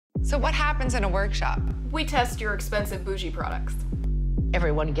So what happens in a workshop? We test your expensive bougie products.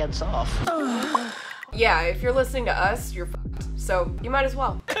 Everyone gets off. Yeah, if you're listening to us, you're fucked. So you might as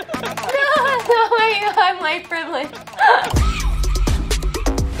well. No, I'm white privileged.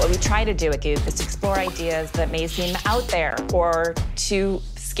 What we try to do at Goop is to explore ideas that may seem out there or too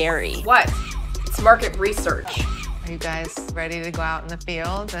scary. What? It's market research. Are you guys ready to go out in the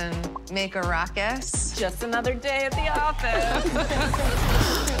field and make a ruckus? Just another day at the office.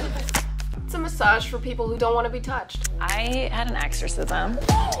 It's a massage for people who don't want to be touched. I had an exorcism.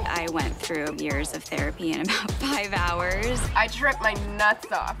 I went through years of therapy in about 5 hours. I tripped my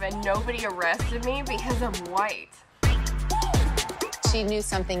nuts off and nobody arrested me because I'm white. She knew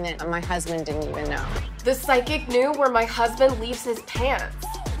something that my husband didn't even know. The psychic knew where my husband leaves his pants.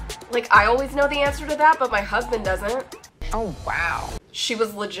 Like, I always know the answer to that, but my husband doesn't. Oh, wow. She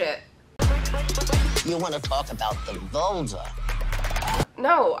was legit. You want to talk about the vulva?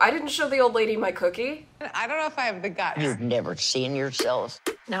 No, I didn't show the old lady my cookie. I don't know if I have the guts. You've never seen yourself?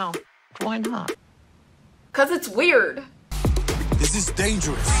 No. Why not? 'Cause it's weird. This is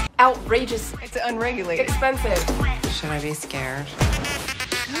dangerous. Outrageous. It's unregulated. Expensive. Should I be scared?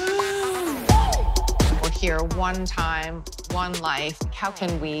 We're here one time, one life. How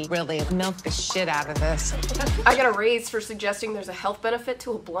can we really milk the shit out of this? I got a raise for suggesting there's a health benefit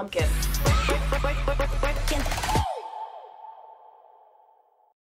to a blumpkin.